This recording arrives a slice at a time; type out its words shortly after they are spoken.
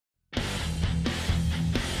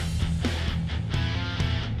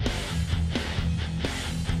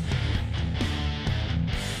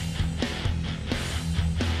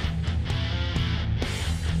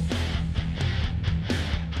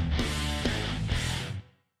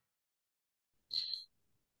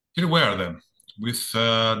Here we are then with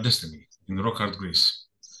Destiny in Rock Hard Greece,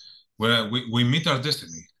 where we meet our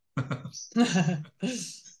destiny, at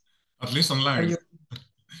least Are online. you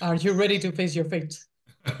are you ready to face your fate?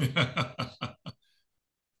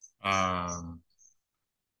 um,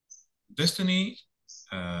 Destiny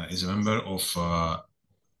is a member of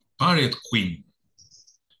Pirate Queen.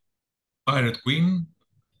 Pirate Queen.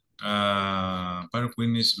 Pirate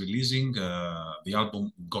Queen is releasing the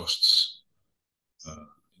album Ghosts uh,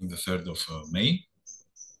 in the 3rd of May.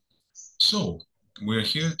 So we're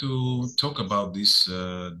here to talk about this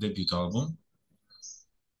debut album.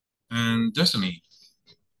 And Destiny,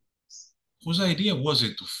 whose idea was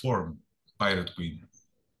it to form Pirate Queen?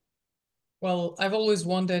 Well, I've always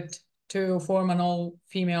wanted to form an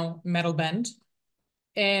all-female metal band,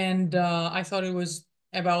 and I thought it was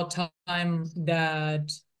about time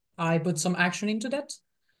that I put some action into that.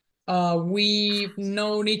 We've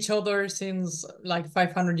known each other since like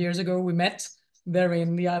 500 years ago. We met there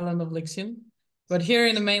in the island of Lixion. But here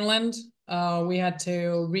in the mainland, we had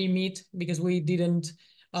to re-meet because we didn't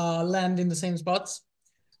land in the same spots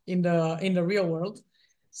in the real world.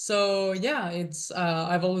 So yeah, it's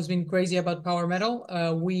I've always been crazy about power metal.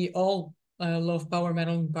 We all love power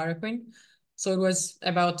metal in Paraquin. So it was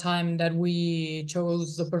about time that we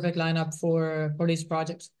chose the perfect lineup for this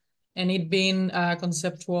project. And it being a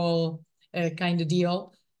conceptual kind of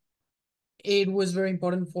deal, it was very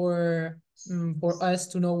important for us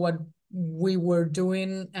to know what we were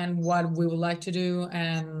doing and what we would like to do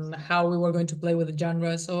and how we were going to play with the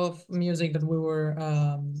genres of music that we were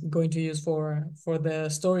going to use for the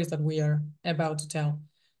stories that we are about to tell.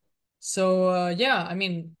 So yeah, I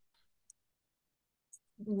mean,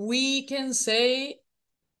 we can say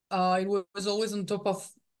it was always on top of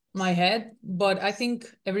my head, but I think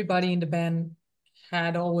everybody in the band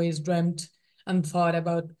had always dreamt and thought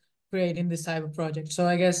about creating this type of project. So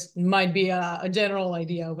I guess it might be a general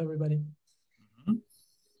idea of everybody.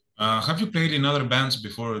 Have you played in other bands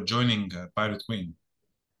before joining Pirate Queen?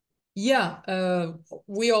 Yeah,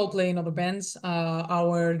 we all play in other bands.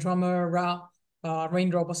 Our drummer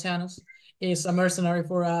Raindrop Oceanus is a mercenary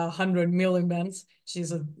for 100 million bands.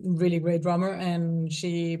 She's a really great drummer, and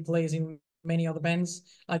she plays in many other bands,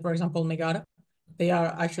 like for example Megara. They are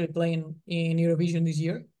actually playing in Eurovision this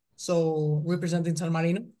year, so representing San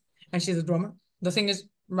Marino, and she's a drummer. The thing is,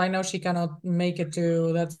 right now she cannot make it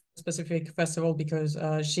to that specific festival because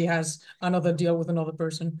she has another deal with another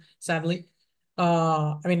person, sadly.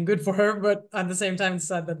 I mean, good for her, but at the same time, it's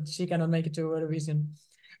sad that she cannot make it to Eurovision.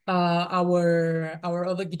 Our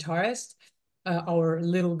other guitarist, our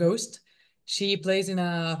little ghost, she plays in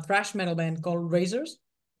a thrash metal band called Razors,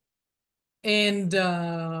 and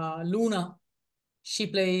Luna, she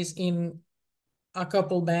plays in a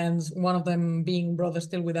couple bands. One of them being Brother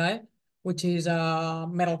Still With I, which is a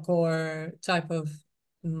metalcore type of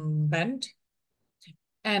band.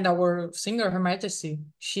 And our singer, Her Majesty,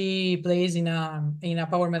 she plays in a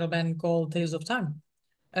power metal band called Tales of Time.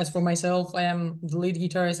 As for myself, I am the lead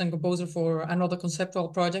guitarist and composer for another conceptual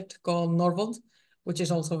project called Norvald, which is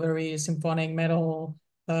also very symphonic metal,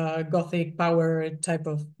 gothic power type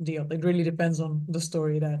of deal. It really depends on the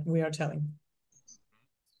story that we are telling.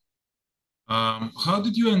 How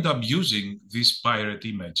did you end up using this pirate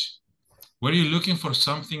image? Were you looking for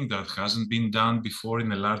something that hasn't been done before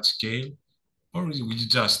in a large scale, or you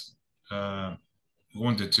just uh,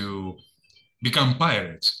 wanted to become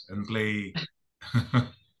pirates and play?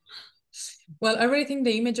 Well, I really think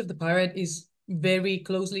the image of the pirate is very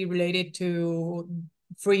closely related to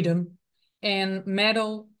freedom and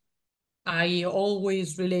metal. I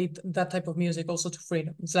always relate that type of music also to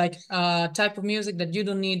freedom. It's like a type of music that you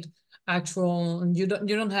don't need you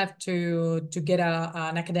don't have to get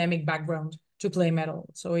an academic background to play metal.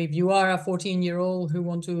 So if you are a 14-year-old who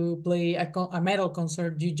want to play a metal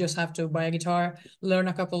concert, you just have to buy a guitar, learn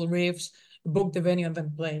a couple of riffs, book the venue, and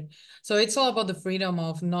then play. So it's all about the freedom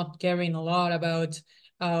of not caring a lot about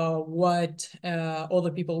what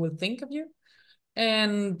other people will think of you.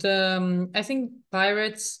 And I think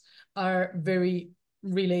pirates are very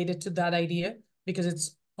related to that idea because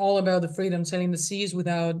it's all about the freedom, sailing the seas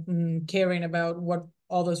without caring about what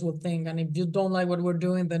others will think. And if you don't like what we're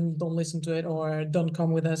doing, then don't listen to it or don't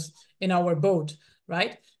come with us in our boat,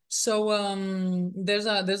 right? So there's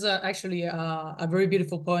actually a very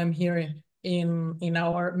beautiful poem here in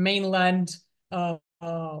our mainland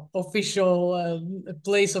official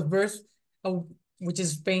place of birth, uh, which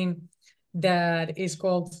is Spain, that is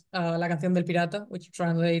called La Canción del Pirata, which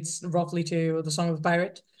translates roughly to the Song of the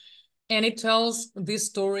Pirate. And it tells this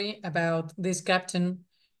story about this captain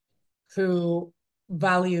who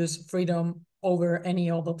values freedom over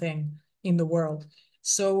any other thing in the world.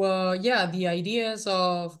 So yeah, the ideas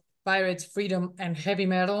of pirates, freedom, and heavy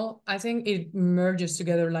metal, I think it merges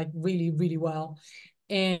together like really, really well.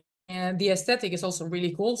 And the aesthetic is also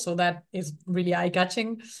really cool, so that is really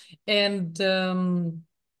eye-catching. And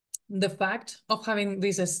the fact of having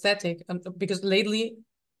this aesthetic, because lately,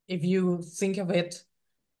 if you think of it,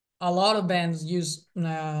 a lot of bands use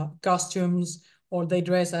costumes, or they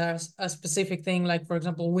dress as a specific thing. Like, for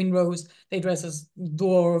example, Windrose, they dress as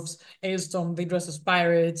dwarves. Ailstorm, they dress as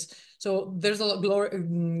pirates. So there's a lot.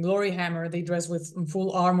 Glory Hammer, they dress with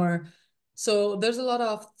full armor. So there's a lot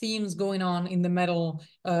of themes going on in the metal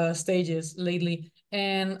stages lately,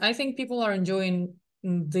 and I think people are enjoying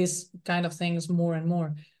this kind of things more and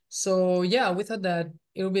more. So yeah, we thought that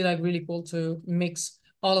it would be like really cool to mix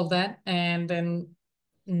all of that and then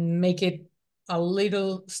make it a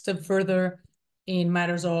little step further in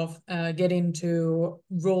matters of getting to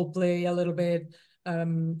role play a little bit,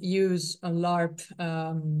 use a LARP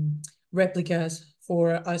replicas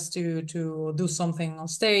for us to do something on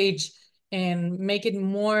stage and make it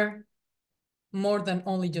more than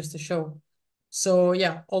only just a show. So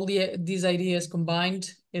yeah, all these ideas combined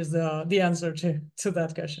is the answer to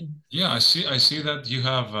that question. Yeah, I see that you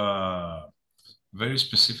have very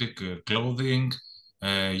specific clothing.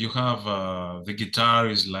 You have the guitar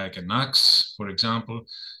is like an axe, for example.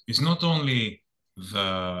 It's not only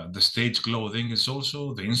the stage clothing, it's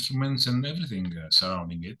also the instruments and everything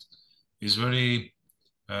surrounding it. It's very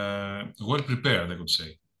well prepared, I could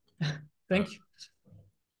say. Uh, Thank you.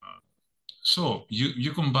 so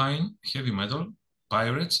you combine heavy metal,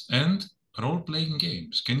 pirates, and role-playing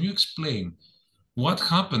games. Can you explain what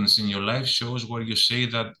happens in your live shows where you say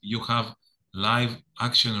that you have live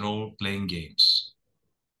action role-playing games?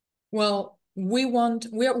 Well, we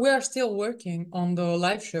are still working on the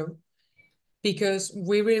live show, because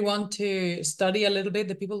we really want to study a little bit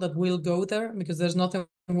the people that will go there, because there's nothing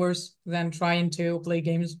worse than trying to play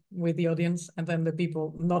games with the audience and then the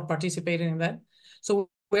people not participating in that. So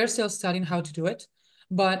we're still studying how to do it,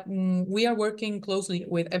 but we are working closely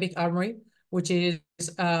with Epic Armory, which is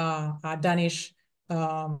a Danish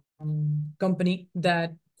um, company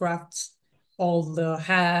that crafts all the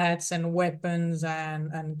hats and weapons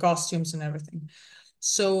and costumes and everything.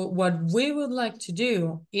 So what we would like to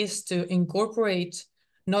do is to incorporate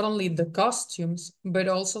not only the costumes, but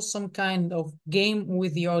also some kind of game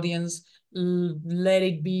with the audience. Let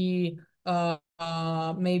it be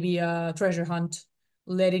maybe a treasure hunt.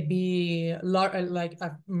 Let it be like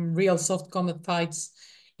a real soft combat fights.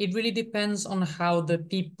 It really depends on how the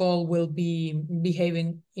people will be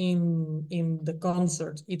behaving in the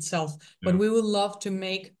concert itself. But Yeah. we would love to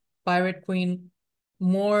make Pirate Queen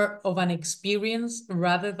more of an experience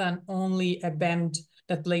rather than only a band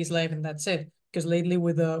that plays live and that's it. Because lately,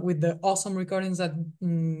 with the awesome recordings that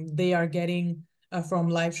they are getting from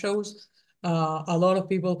live shows, a lot of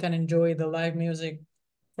people can enjoy the live music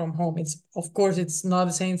from home. It's, of course, it's not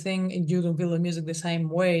the same thing. You don't feel the music the same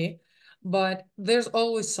way, but there's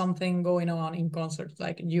always something going on in concerts.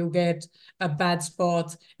 Like, you get a bad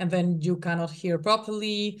spot and then you cannot hear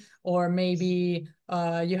properly, or maybe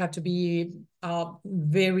you have to be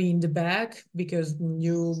very in the back because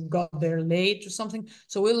you got there late or something.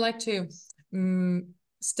 So we like to um,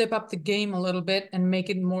 step up the game a little bit and make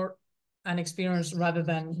it more an experience rather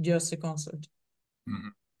than just a concert,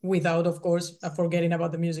 Mhm. without, of course, forgetting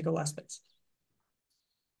about the musical aspects.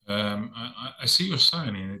 I see your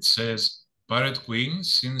sign and it says Pirate Queen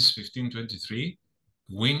since 1523,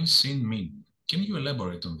 Win Sin Min. Can you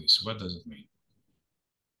elaborate on this? What does it mean?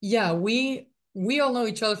 Yeah, we all know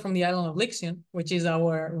each other from the island of Lixion, which is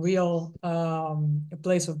our real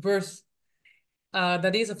place of birth.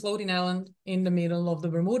 That is a floating island in the middle of the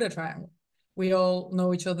Bermuda Triangle. We all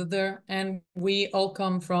know each other there, and we all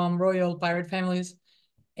come from royal pirate families,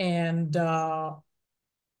 and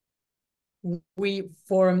we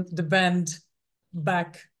formed the band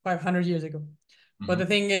back 500 years ago. But the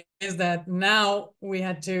Mhm. thing is that now we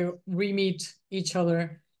had to re-meet each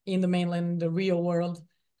other in the mainland, the real world,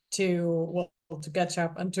 to, well, to catch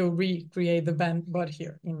up and to recreate the band, but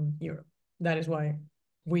here in Europe. That is why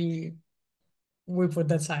we we put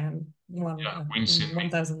that sign Yeah, Win Sin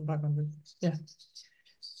 1,500. Yeah.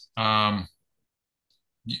 Min.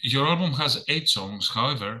 Your album has 8 songs.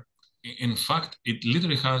 However, in fact, it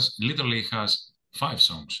literally has 5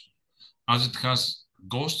 songs, as it has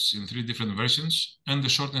Ghosts in 3 different versions and the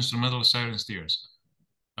short instrumental Siren's Tears.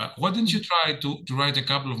 Why didn't you try to write a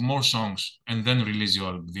couple of more songs and then release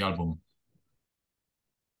the album?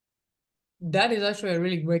 That is actually a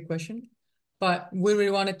really great question, but we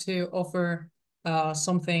really wanted to offer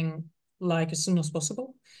something like as soon as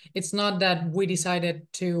possible. It's not that we decided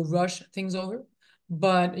to rush things over,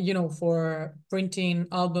 But for printing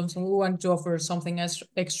albums, we want to offer something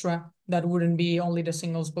extra that wouldn't be only the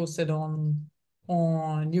singles posted on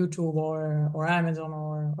YouTube or Amazon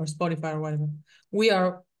or Spotify or whatever. We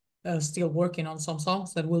are still working on some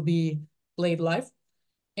songs that will be played live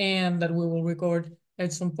and that we will record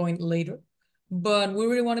at some point later. But we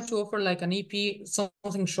really wanted to offer like an EP,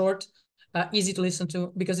 something short, easy to listen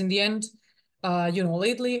to, because in the end,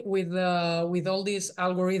 lately with all these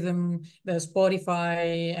algorithm, the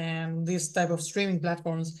Spotify and this type of streaming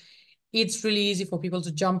platforms, it's really easy for people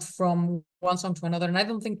to jump from one song to another, and I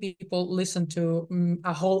don't think people listen to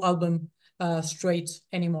a whole album straight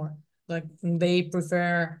anymore. Like they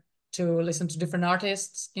prefer to listen to different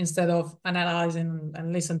artists instead of analyzing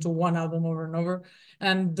and listen to one album over and over.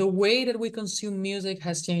 And the way that we consume music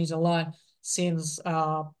has changed a lot since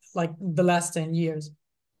like the last 10 years.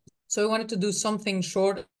 So we wanted to do something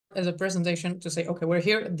short as a presentation to say, okay, we're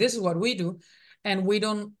here, this is what we do, and we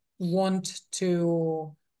don't want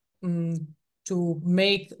um, to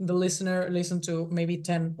make the listener listen to maybe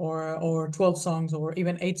 10 or 12 songs or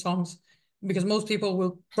even 8 songs, because most people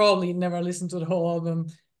will probably never listen to the whole album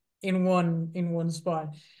in one spot.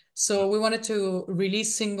 So we wanted to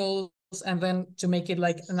release singles and then to make it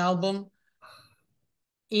like an album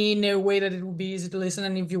in a way that it will be easy to listen.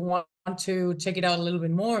 And if you want to check it out a little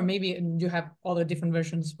bit more, maybe you have other different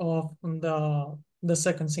versions of the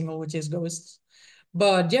second single, which is Ghosts.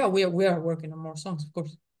 But yeah, we are working on more songs, of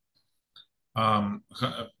course.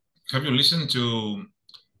 Have you listened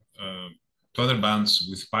uh, to other bands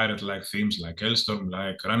with pirate-like themes like Elstorm,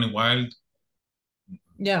 like Running Wild?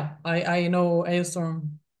 Yeah, I know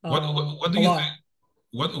Ailstorm What do a you think?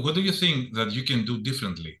 lot. What do you think that you can do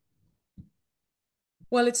differently?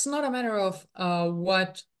 Well, it's not a matter of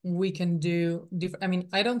what we can do. I mean,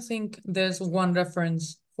 I don't think there's one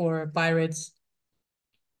reference for pirates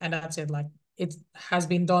and that's it. Like it has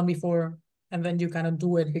been done before, and then you kind of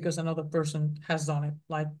do it because another person has done it.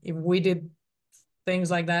 Like if we did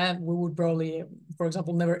things like that, we would probably, for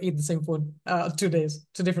example, never eat the same food 2 days,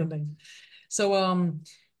 2 different days. So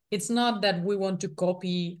it's not that we want to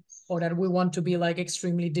copy or that we want to be like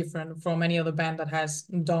extremely different from any other band that has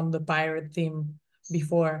done the pirate theme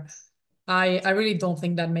before. I really don't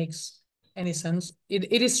think that makes any sense.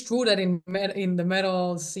 It is true that in the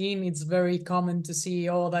metal scene, it's very common to see,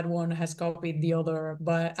 oh, that one has copied the other,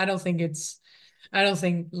 but I don't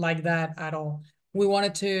think like that at all. We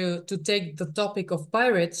wanted to take the topic of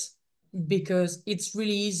pirates because it's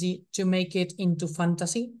really easy to make it into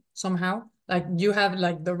fantasy somehow. Like you have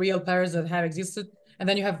like the real pirates that have existed, and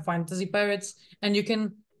then you have fantasy pirates, and you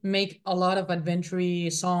can make a lot of adventure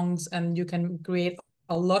songs, and you can create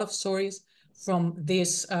a lot of stories from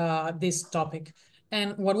this topic.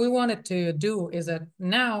 And what we wanted to do is that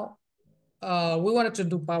now we wanted to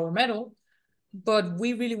do power metal, but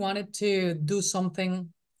we really wanted to do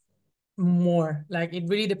something more. Like it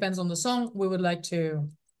really depends on the song. We would like to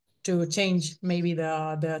change maybe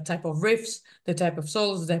the type of riffs, the type of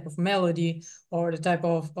solos, the type of melody, or the type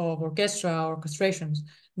of orchestrations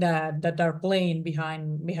that are playing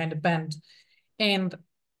behind the band. And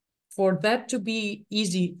for that to be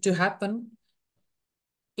easy to happen,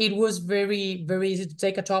 it was very, very easy to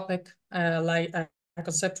take a topic, like a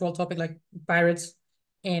conceptual topic like pirates,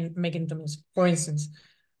 and make it into music. For instance,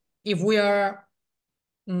 if we are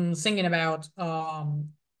singing about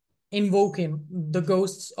invoking the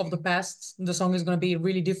ghosts of the past, the song is going to be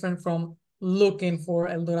really different from looking for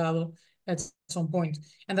El Dorado at some point.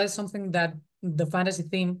 And that's something that the fantasy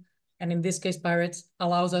theme, and in this case, pirates,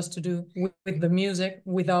 allows us to do with the music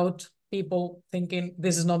without people thinking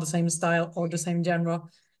this is not the same style or the same genre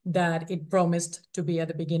that it promised to be at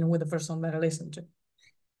the beginning with the first song that I listened to.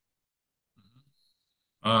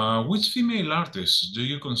 Which female artists do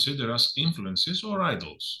you consider as influences or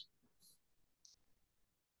idols?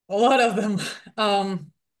 A lot of them.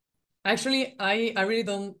 Actually, I really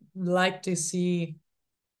don't like to see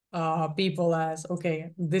people as,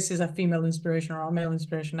 okay, this is a female inspiration or a male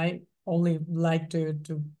inspiration. I only like to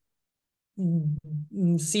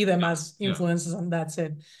see them as Yeah. influences, and that's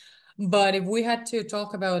it. But if we had to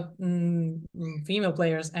talk about female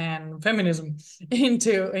players and feminism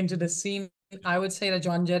into the scene, I would say that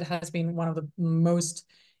Joan Jett has been one of the most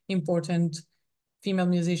important female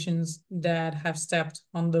musicians that have stepped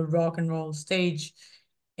on the rock and roll stage.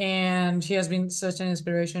 And she has been such an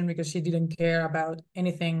inspiration because she didn't care about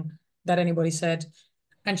anything that anybody said.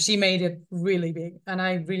 And she made it really big. And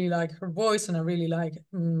I really like her voice, and I really like,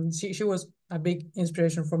 she was a big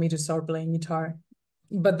inspiration for me to start playing guitar.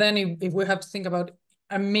 But then if we have to think about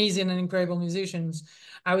amazing and incredible musicians.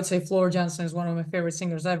 I would say Floor Jansen is one of my favorite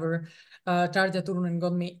singers ever. Tarja Turunen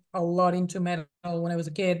got me a lot into metal when I was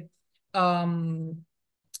a kid. Alisa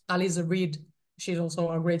Reed, she's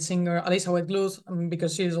also a great singer. Alisa White-Blues,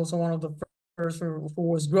 because she's also one of the first who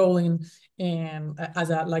was growing and as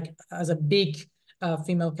a big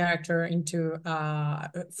female character into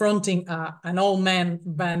fronting an all-man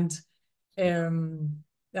band,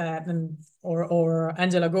 or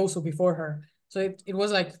Angela Gosu before her. So it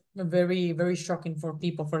was like very, very shocking for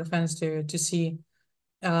people, for the fans to see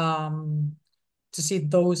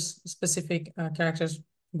those specific characters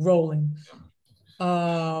growing.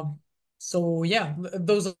 So yeah,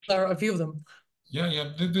 those are a few of them.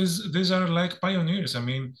 Yeah. These are like pioneers. I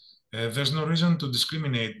mean, there's no reason to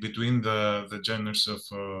discriminate between the genders of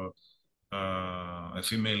a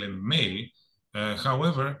female and male.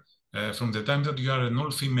 However, from the time that you are an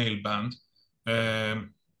all-female band,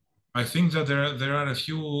 I think that there are a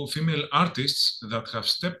few female artists that have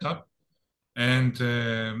stepped up and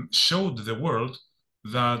showed the world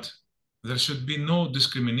that there should be no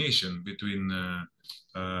discrimination between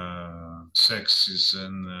sexes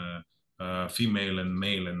and female and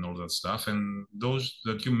male and all that stuff. And those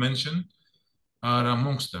that you mentioned are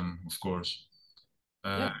amongst them, of course.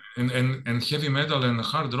 Yeah. And heavy metal and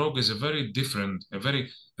hard rock is a very different, a very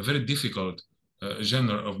difficult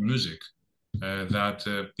genre of music that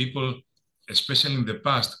people, especially in the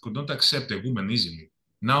past, could not accept a woman easily.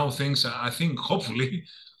 Now things, I think, hopefully,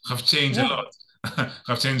 have changed a Yeah. lot.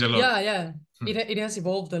 Have changed a lot. Yeah. It has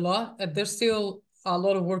evolved a lot. There's still a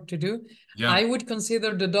lot of work to do. Yeah, I would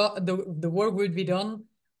consider the work would be done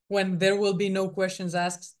when there will be no questions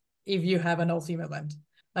asked if you have an all-female band.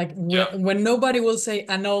 Like yeah, when nobody will say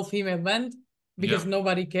an all-female band yeah. because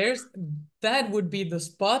nobody cares, that would be the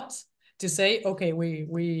spot to say, okay, we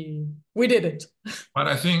did it. But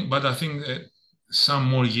I think some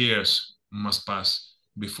more years must pass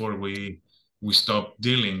before we stop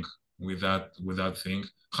dealing with that thing.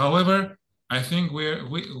 However, I think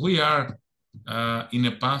we are in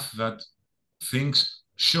a path that things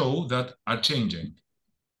show that are changing.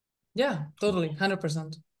 Yeah, totally,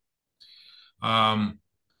 100%. Um,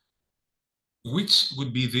 which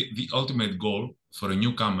would be the ultimate goal for a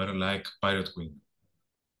newcomer like Pirate Queen?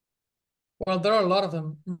 Well, there are a lot of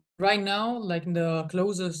them. Right now, like in the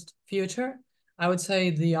closest future, I would say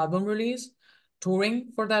the album release,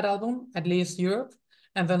 touring for that album, at least Europe,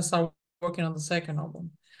 and then start working on the second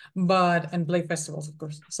album. And play festivals, of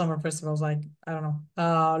course, summer festivals like, I don't know,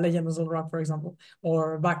 Leyendas of Rock, for example,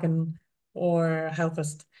 or Wacken or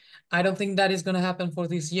Hellfest. I don't think that is going to happen for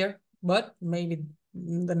this year, but maybe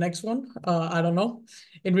the next one. I don't know.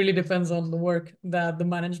 It really depends on the work that the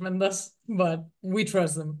management does, but we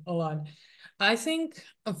trust them a lot. I think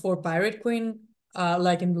for Pirate Queen,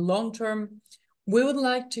 like in the long term, we would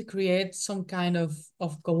like to create some kind of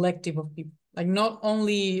collective of people. Like not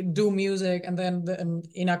only do music and then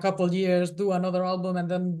in a couple of years do another album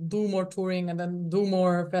and then do more touring and then do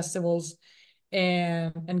more festivals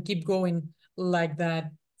and keep going like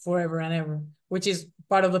that forever and ever, which is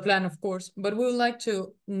part of the plan, of course. But we would like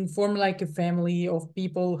to form like a family of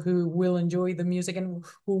people who will enjoy the music and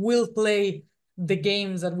who will play the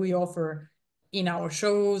games that we offer in our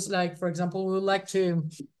shows. Like, for example, we would like to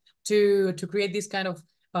create this kind of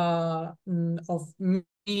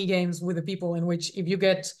mini games with the people in which if you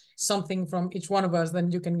get something from each one of us,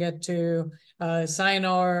 then you can get to sign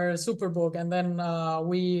our superbook, and then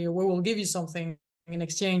we will give you something in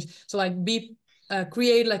exchange. So like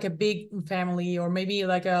create like a big family, or maybe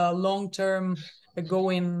like a long-term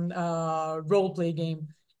going role play game.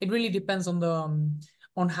 It really depends on the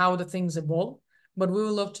on how the things evolve, but we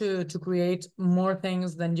would love to create more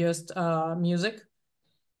things than just music.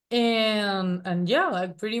 And yeah,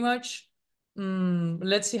 like pretty much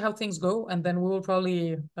let's see how things go, and then we will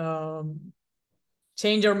probably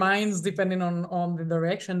change our minds depending on the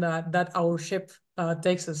direction that our ship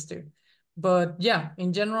takes us to. But yeah,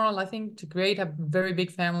 in general, I think to create a very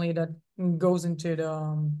big family that goes into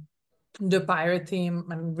the pirate theme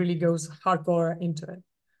and really goes hardcore into it.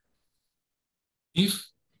 If,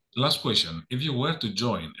 last question, if you were to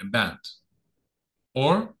join a band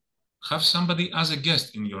or have somebody as a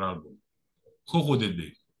guest in your album, who would it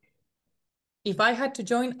be? If I had to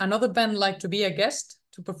join another band, like to be a guest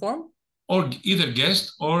to perform, Or either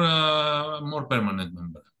guest or a more permanent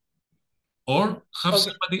member. Or have okay.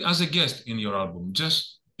 somebody as a guest in your album.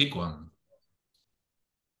 Just pick one.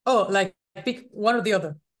 Oh, like pick one or the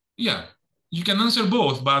other. Yeah, you can answer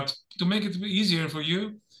both, but to make it easier for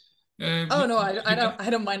you, Oh no, you can. I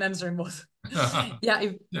don't mind answering both.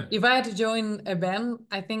 Yeah, Yeah. if I had to join a band,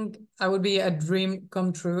 I think I would be a dream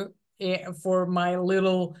come true for my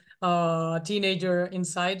little teenager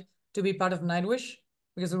inside to be part of Nightwish,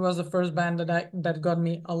 because it was the first band that got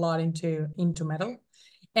me a lot into metal.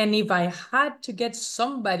 And if I had to get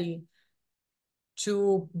somebody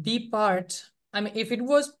to be part, I mean, if it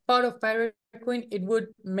was part of Pirate Queen, it would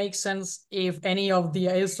make sense if any of the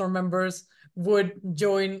Ailstorm members would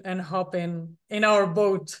join and hop in our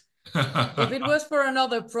boat. If it was for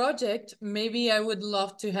another project, maybe I would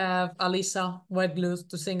love to have Alisa Wetgloss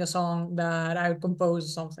to sing a song that I would compose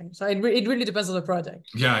or something. So it really depends on the project.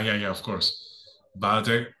 Yeah, of course. But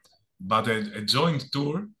a joint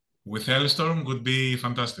tour with Hellstorm would be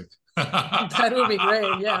fantastic. That would be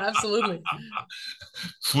great. Yeah, absolutely.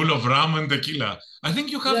 Full of rum and tequila. I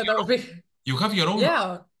think Yeah, that would be. you have your own rum.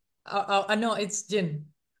 Yeah, I know it's gin.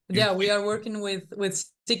 Yeah, we are working with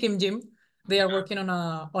Sikkim Gym. They are working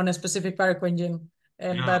on a specific Paraquat gin,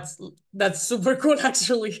 and Yeah. that's super cool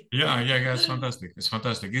actually. Yeah, it's fantastic. It's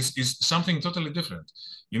fantastic. It's something totally different.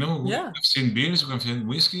 You know, we Yeah, have seen beers, we have seen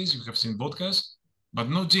whiskeys, we have seen vodkas, but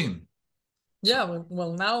no gin. So yeah.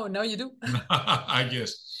 Well, now you do. I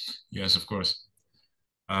guess. Yes, of course.